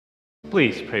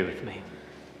Please pray with me.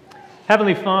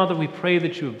 Heavenly Father, we pray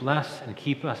that you would bless and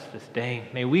keep us this day.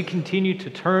 May we continue to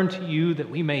turn to you that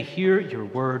we may hear your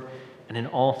word and in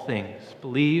all things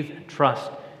believe and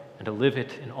trust and to live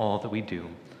it in all that we do.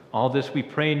 All this we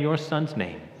pray in your Son's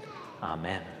name.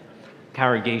 Amen.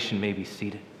 Congregation may be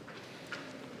seated.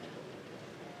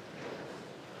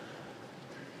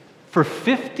 For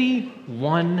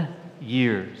 51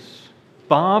 years,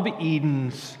 Bob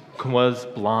Edens was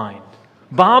blind.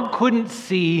 Bob couldn't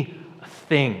see a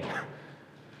thing.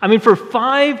 For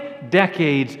 5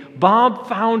 decades, Bob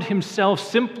found himself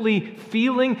simply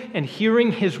feeling and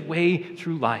hearing his way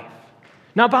through life.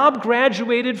 Now, Bob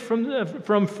graduated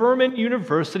from Furman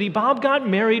University. Bob got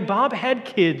married. Bob had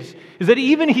kids. Is that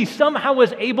even he somehow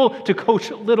was able to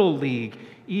coach Little League,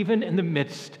 even in the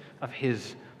midst of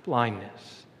his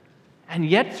blindness. And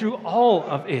yet, through all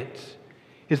of it,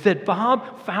 is that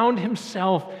Bob found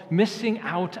himself missing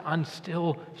out on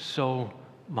still so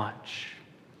much.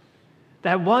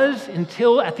 That was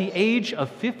until at the age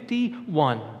of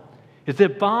 51, is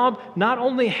that Bob not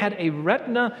only had a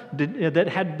retina that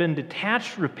had been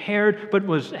detached, repaired, but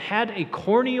had a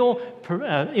corneal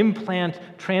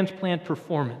transplant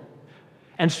performed.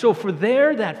 And so for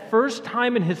that first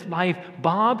time in his life,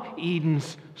 Bob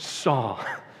Edens saw.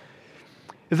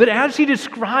 Is that as he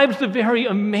describes the very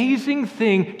amazing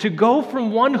thing to go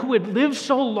from one who had lived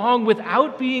so long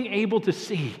without being able to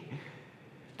see,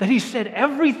 that he said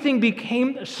everything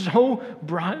became so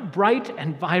bright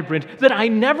and vibrant that I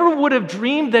never would have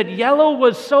dreamed that yellow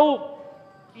was so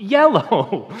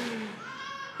yellow.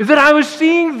 Is that I was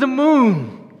seeing the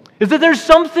moon. Is that there's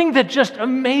something that just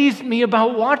amazed me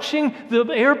about watching the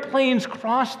airplanes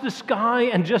cross the sky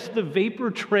and just the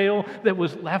vapor trail that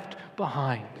was left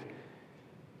behind.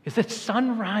 Is that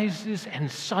sunrises and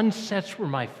sunsets were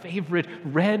my favorite.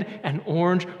 Red and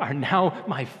orange are now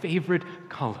my favorite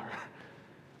color.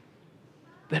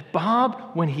 That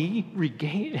Bob, when he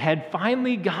had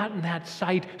finally gotten that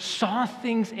sight, saw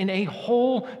things in a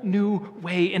whole new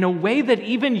way, in a way that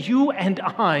even you and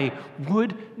I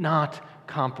would not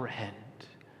comprehend.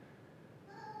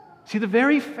 See, the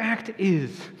very fact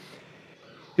is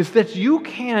that you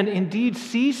can indeed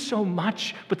see so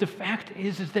much, but the fact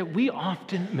is that we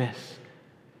often miss.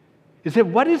 Is that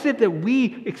what is it that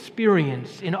we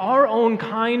experience in our own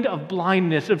kind of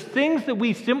blindness, of things that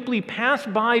we simply pass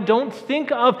by, don't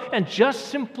think of, and just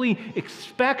simply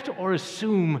expect or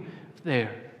assume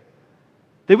there?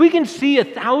 That we can see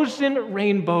 1,000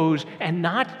 rainbows and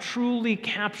not truly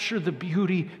capture the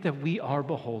beauty that we are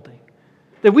beholding.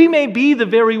 That we may be the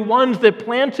very ones that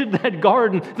planted that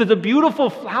garden, that the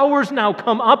beautiful flowers now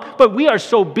come up, but we are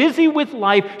so busy with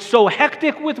life, so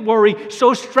hectic with worry,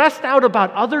 so stressed out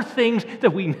about other things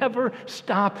that we never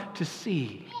stop to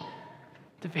see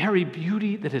the very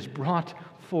beauty that is brought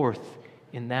forth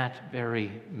in that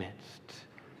very midst.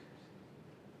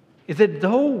 Is that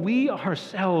though we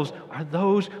ourselves are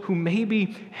those who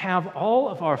maybe have all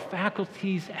of our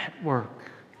faculties at work,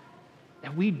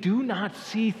 that we do not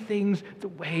see things the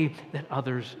way that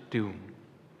others do.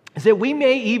 Is that we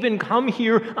may even come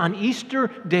here on Easter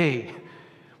Day.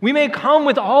 We may come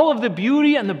with all of the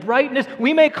beauty and the brightness.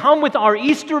 We may come with our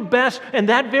Easter best and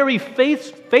that very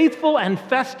faithful and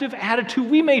festive attitude.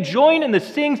 We may join in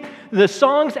the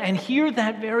songs and hear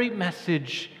that very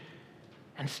message.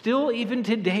 And still, even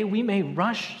today, we may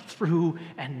rush through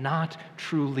and not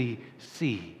truly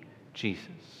see Jesus.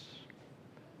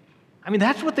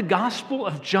 That's what the Gospel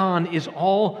of John is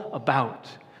all about.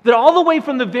 That all the way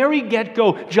from the very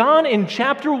get-go, John in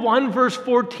chapter 1, verse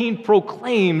 14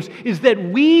 proclaims is that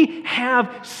we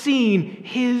have seen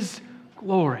his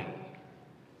glory.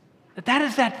 That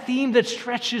is that theme that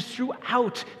stretches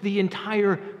throughout the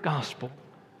entire Gospel.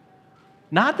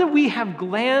 Not that we have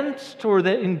glanced or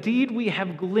that indeed we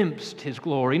have glimpsed his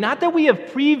glory. Not that we have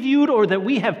previewed or that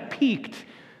we have peeked,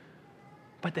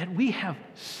 but that we have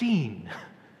seen,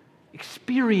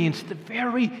 experienced the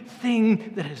very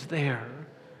thing that is there.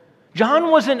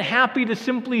 John wasn't happy to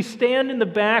simply stand in the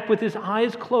back with his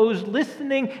eyes closed,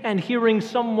 listening and hearing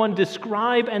someone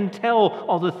describe and tell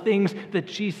all the things that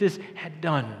Jesus had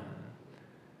done,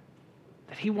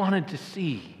 that he wanted to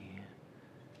see.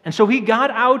 And so he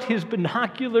got out his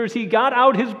binoculars, he got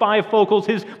out his bifocals,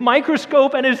 his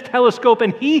microscope and his telescope,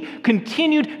 and he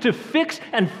continued to fix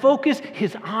and focus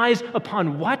his eyes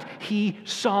upon what he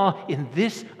saw in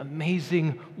this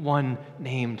amazing one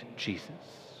named Jesus.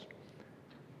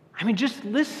 Just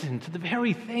listen to the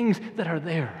very things that are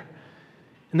there.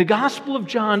 In the Gospel of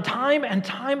John, time and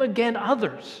time again,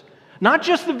 others Not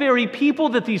just the very people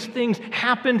that these things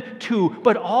happened to,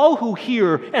 but all who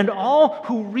hear and all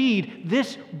who read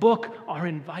this book are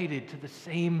invited to the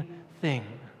same thing.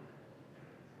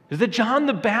 Is that John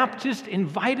the Baptist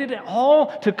invited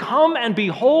all to come and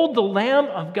behold the Lamb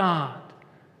of God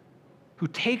who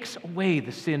takes away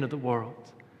the sin of the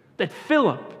world. That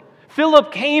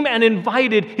Philip came and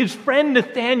invited his friend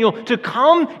Nathanael to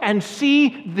come and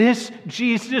see this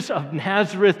Jesus of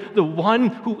Nazareth, the one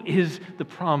who is the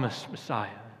promised Messiah.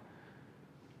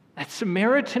 That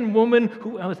Samaritan woman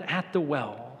who was at the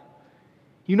well.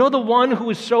 You know, the one who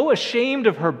was so ashamed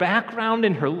of her background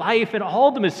in her life and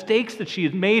all the mistakes that she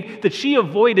had made that she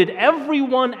avoided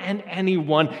everyone and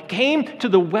anyone, came to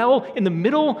the well in the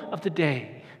middle of the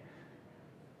day.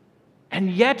 And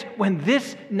yet, when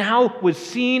this now was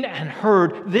seen and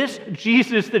heard, this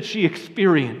Jesus that she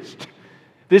experienced,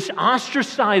 this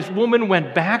ostracized woman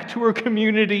went back to her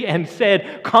community and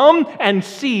said, "Come and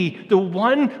see the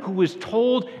one who was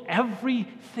told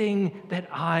everything that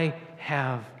I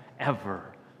have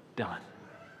ever done."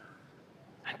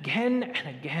 Again and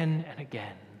again and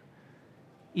again.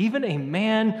 Even a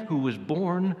man who was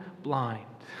born blind,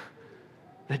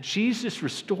 that Jesus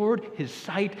restored his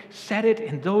sight, said it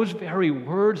in those very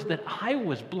words, that I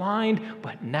was blind,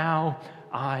 but now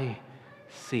I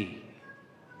see.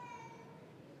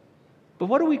 But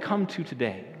what do we come to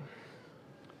today?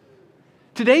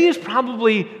 Today is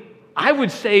probably, I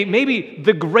would say, maybe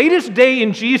the greatest day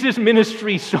in Jesus'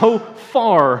 ministry so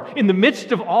far, in the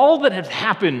midst of all that has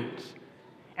happened.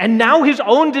 And now his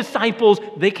own disciples,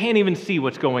 they can't even see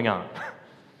what's going on.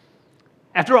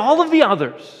 After all of the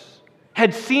others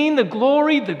had seen the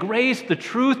glory, the grace, the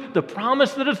truth, the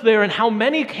promise that is there, and how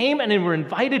many came and were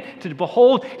invited to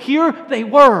behold, here they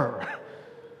were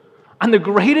on the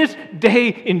greatest day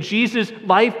in Jesus'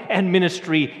 life and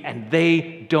ministry, and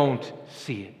they don't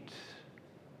see it.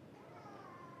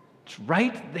 It's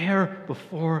right there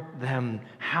before them.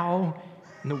 How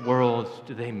in the world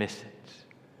do they miss it?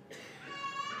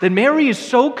 That Mary is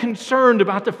so concerned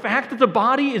about the fact that the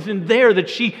body isn't there that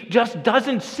she just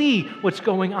doesn't see what's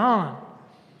going on.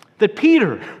 That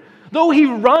Peter, though he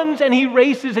runs and he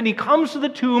races and he comes to the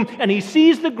tomb and he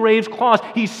sees the grave cloth,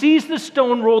 he sees the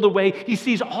stone rolled away, he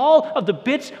sees all of the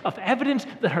bits of evidence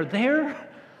that are there,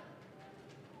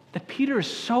 that Peter is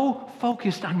so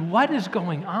focused on what is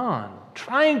going on,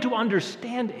 trying to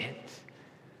understand it,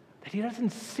 that he doesn't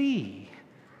see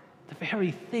the very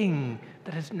thing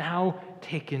that has now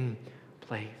taken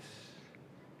place.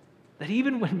 That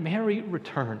even when Mary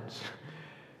returns,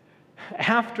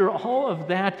 after all of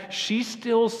that, she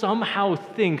still somehow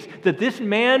thinks that this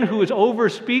man who is over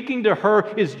speaking to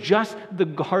her is just the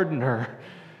gardener,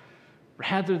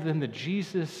 rather than the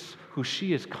Jesus who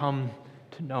she has come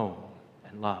to know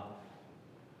and love.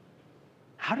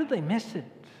 How did they miss it?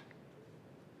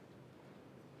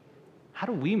 How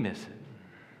do we miss it?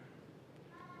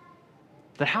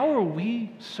 That how are we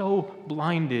so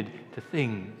blinded to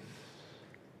things?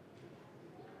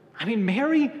 I mean,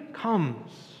 Mary comes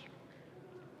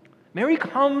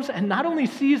and not only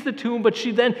sees the tomb, but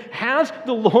she then has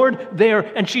the Lord there,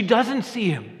 and she doesn't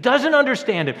see him, doesn't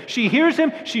understand him. She hears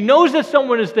him, she knows that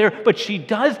someone is there, but she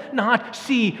does not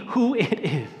see who it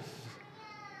is.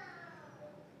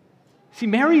 See,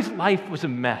 Mary's life was a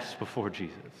mess before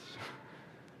Jesus.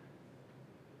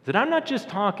 That I'm not just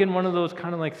talking one of those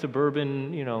kind of like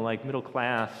suburban, like middle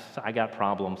class, I got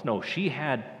problems. No, she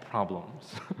had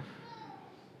problems.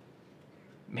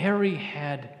 Mary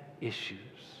had issues.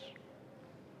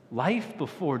 Life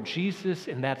before Jesus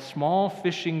in that small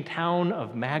fishing town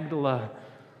of Magdala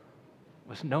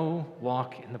was no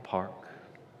walk in the park.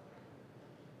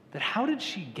 That how did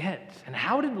she get, and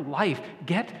how did life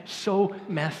get so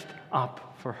messed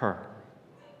up for her?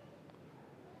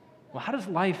 Well, how does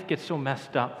life get so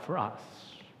messed up for us?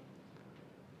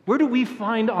 Where do we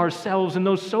find ourselves in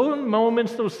those same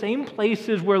moments, those same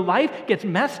places where life gets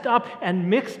messed up and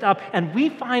mixed up, and we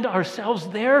find ourselves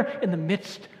there in the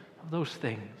midst of those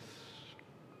things?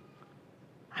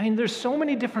 I mean, there's so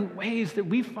many different ways that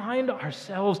we find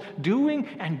ourselves doing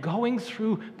and going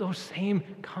through those same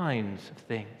kinds of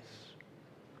things.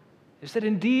 Is that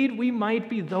indeed we might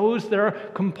be those that are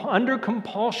under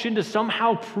compulsion to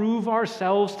somehow prove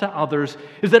ourselves to others.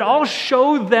 Is that I'll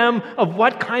show them of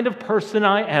what kind of person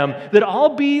I am. That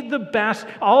I'll be the best.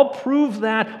 I'll prove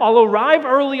that. I'll arrive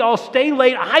early. I'll stay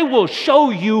late. I will show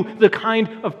you the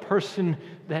kind of person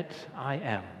that I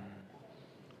am.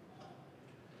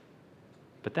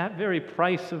 But that very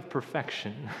price of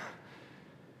perfection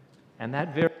and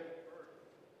that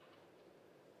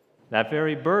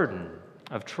very burden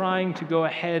of trying to go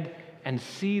ahead and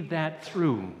see that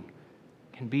through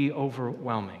can be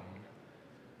overwhelming.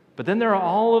 But then there are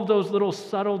all of those little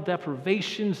subtle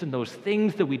deprivations and those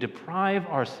things that we deprive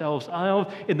ourselves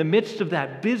of in the midst of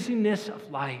that busyness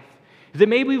of life. That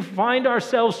maybe we find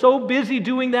ourselves so busy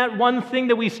doing that one thing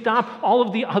that we stop all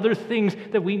of the other things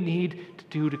that we need to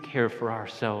do to care for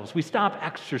ourselves. We stop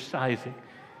exercising.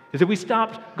 Is that we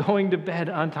stop going to bed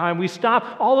on time. We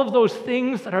stop all of those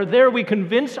things that are there. We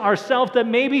convince ourselves that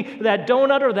maybe that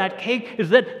donut or that cake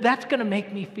that's going to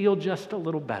make me feel just a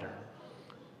little better.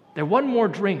 That one more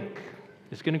drink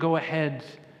is going to go ahead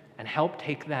and help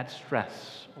take that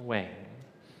stress away.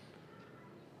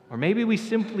 Or maybe we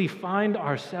simply find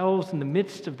ourselves in the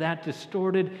midst of that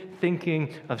distorted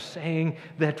thinking of saying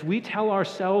that we tell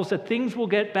ourselves that things will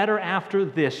get better after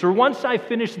this, or once I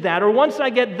finish that, or once I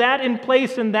get that in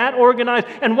place and that organized,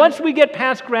 and once we get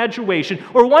past graduation,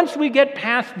 or once we get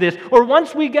past this, or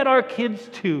once we get our kids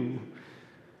too.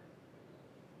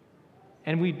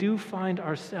 And we do find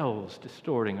ourselves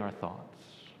distorting our thoughts.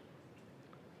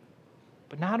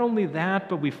 But not only that,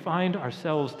 but we find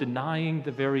ourselves denying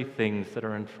the very things that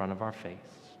are in front of our face.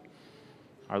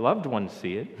 Our loved ones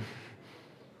see it.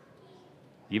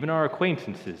 Even our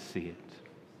acquaintances see it.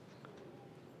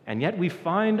 And yet we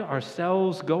find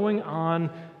ourselves going on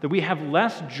that we have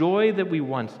less joy than we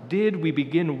once did. We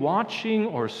begin watching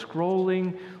or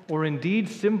scrolling, or indeed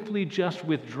simply just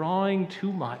withdrawing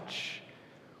too much,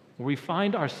 where we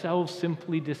find ourselves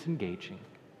simply disengaging.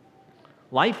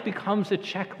 Life becomes a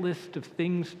checklist of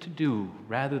things to do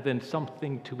rather than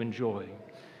something to enjoy.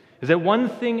 Is that one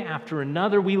thing after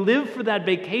another? We live for that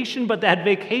vacation, but that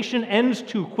vacation ends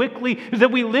too quickly. Is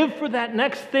that we live for that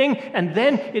next thing, and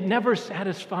then it never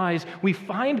satisfies. We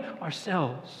find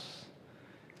ourselves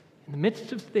in the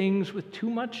midst of things with too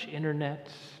much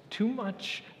internet, too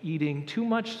much eating, too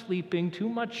much sleeping, too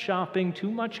much shopping,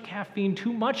 too much caffeine,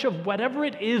 too much of whatever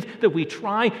it is that we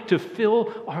try to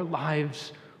fill our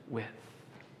lives with.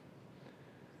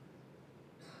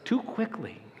 Too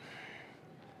quickly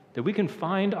that we can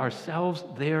find ourselves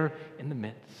there in the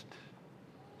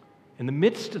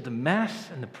midst of the mess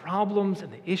and the problems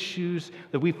and the issues,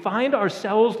 that we find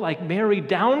ourselves like Mary,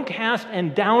 downcast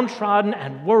and downtrodden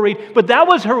and worried. But that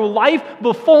was her life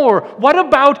before. What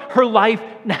about her life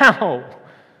now?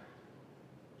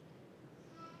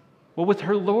 Well, with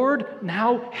her Lord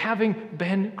now having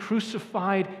been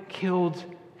crucified, killed,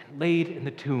 and laid in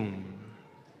the tomb,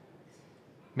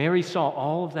 Mary saw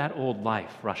all of that old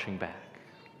life rushing back.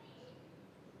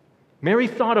 Mary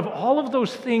thought of all of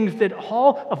those things that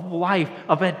all of life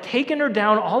had taken her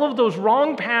down, all of those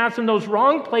wrong paths and those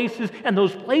wrong places, and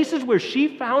those places where she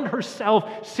found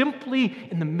herself simply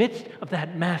in the midst of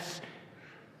that mess,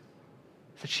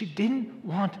 that she didn't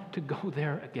want to go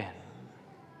there again.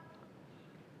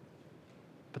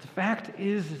 But the fact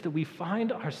is that we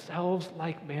find ourselves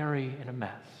like Mary in a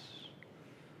mess.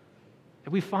 That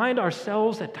we find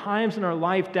ourselves at times in our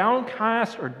life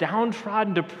downcast or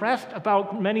downtrodden, depressed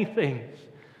about many things.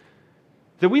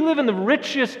 That we live in the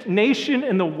richest nation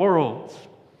in the world,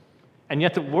 and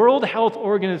yet the World Health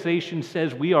Organization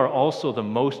says we are also the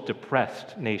most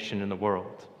depressed nation in the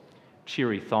world.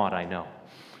 Cheery thought, I know.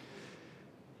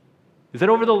 Is that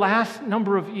over the last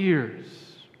number of years,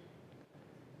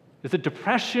 the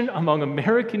depression among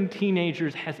American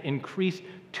teenagers has increased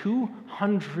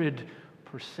 200%.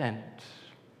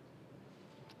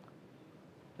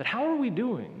 That how are we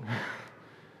doing?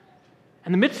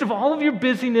 In the midst of all of your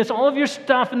busyness, all of your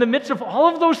stuff, in the midst of all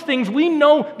of those things, we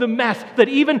know the mess that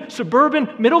even suburban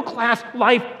middle-class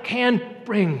life can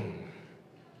bring.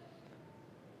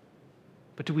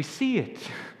 But do we see it?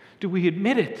 Do we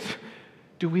admit it?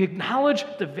 Do we acknowledge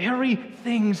the very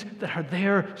things that are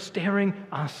there staring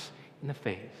us in the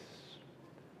face?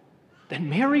 That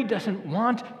Mary doesn't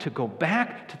want to go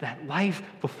back to that life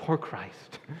before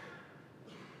Christ.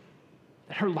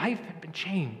 That her life had been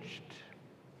changed.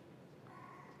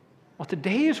 Well,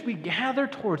 today as we gather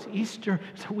towards Easter,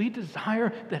 so we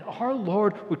desire that our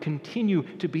Lord would continue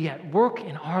to be at work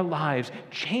in our lives,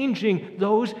 changing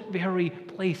those very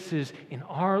places in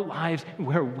our lives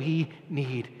where we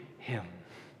need Him.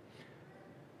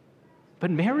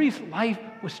 But Mary's life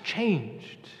was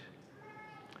changed.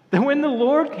 That when the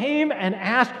Lord came and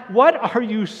asked, "What are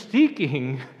you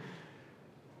seeking?"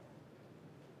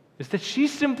 is that she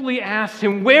simply asked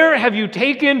him, "Where have you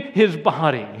taken his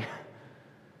body?"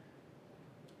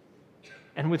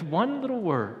 And with one little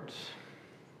word,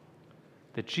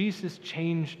 that Jesus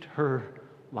changed her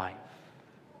life.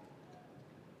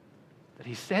 That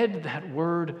he said that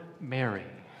word, Mary.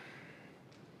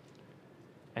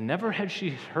 And never had she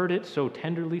heard it so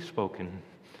tenderly spoken.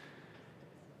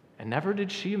 And never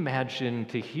did she imagine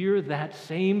to hear that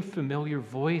same familiar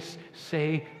voice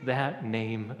say that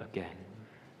name again.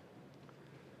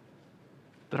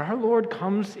 that our Lord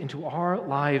comes into our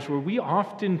lives where we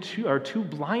often are too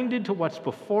blinded to what's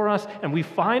before us, and we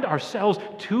find ourselves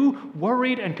too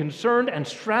worried and concerned and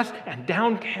stressed and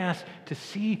downcast to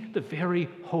see the very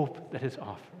hope that is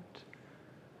offered.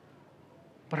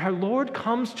 But our Lord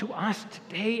comes to us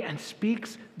today and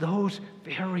speaks those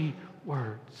very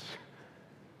words.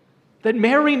 That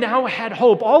Mary now had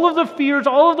hope. All of the fears,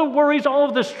 all of the worries, all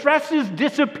of the stresses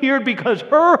disappeared because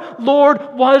her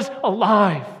Lord was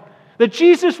alive. That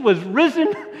Jesus was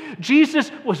risen,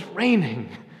 Jesus was reigning.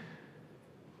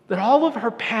 That all of her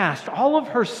past, all of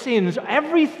her sins,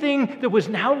 everything that was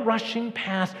now rushing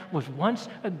past was once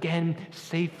again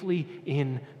safely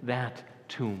in that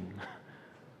tomb,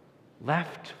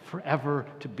 left forever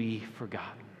to be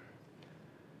forgotten.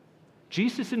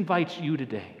 Jesus invites you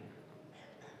today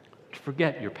to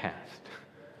forget your past,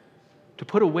 to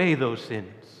put away those sins,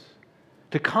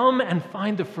 to come and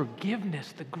find the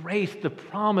forgiveness, the grace, the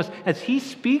promise as He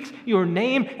speaks your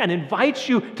name and invites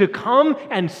you to come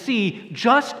and see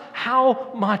just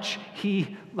how much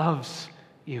He loves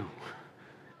you.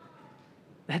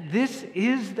 That this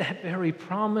is that very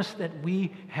promise that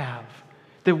we have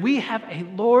a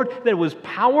Lord that was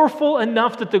powerful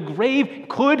enough that the grave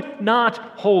could not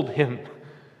hold Him.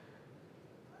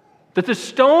 That the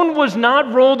stone was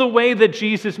not rolled away that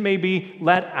Jesus may be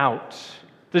let out.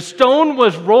 The stone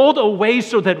was rolled away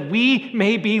so that we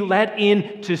may be let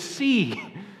in to see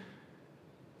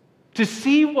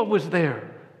what was there.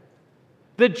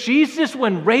 That Jesus,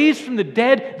 when raised from the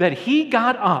dead, that He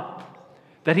got up,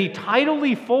 that He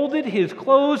tidily folded His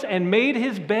clothes and made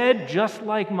His bed just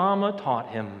like Mama taught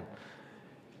Him.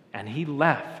 And He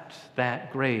left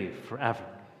that grave forever,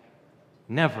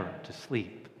 never to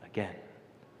sleep again.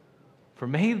 For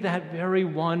may that very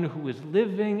one who is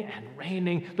living and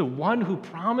reigning, the one who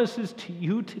promises to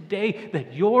you today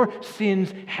that your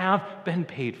sins have been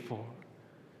paid for,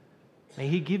 may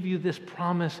He give you this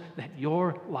promise that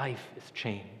your life is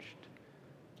changed.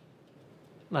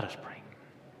 Let us pray.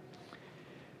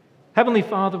 Heavenly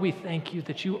Father, we thank You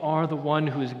that You are the one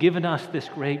who has given us this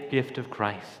great gift of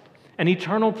Christ, an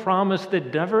eternal promise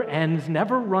that never ends,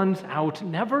 never runs out,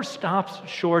 never stops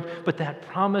short, but that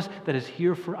promise that is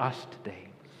here for us today.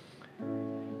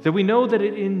 That we know that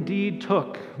it indeed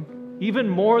took even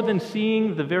more than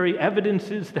seeing the very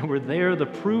evidences that were there, the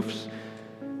proofs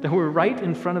that were right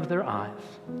in front of their eyes,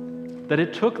 that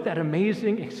it took that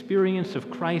amazing experience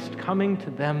of Christ coming to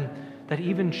them that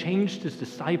even changed His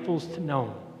disciples to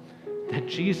know that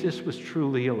Jesus was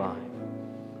truly alive.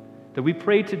 That we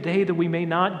pray today that we may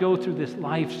not go through this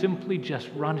life simply just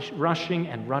rushing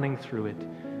and running through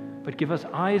it, but give us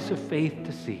eyes of faith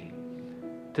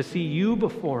to see You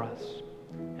before us,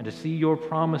 and to see Your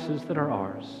promises that are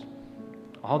ours.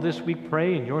 All this we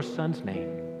pray in Your Son's name.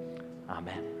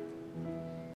 Amen.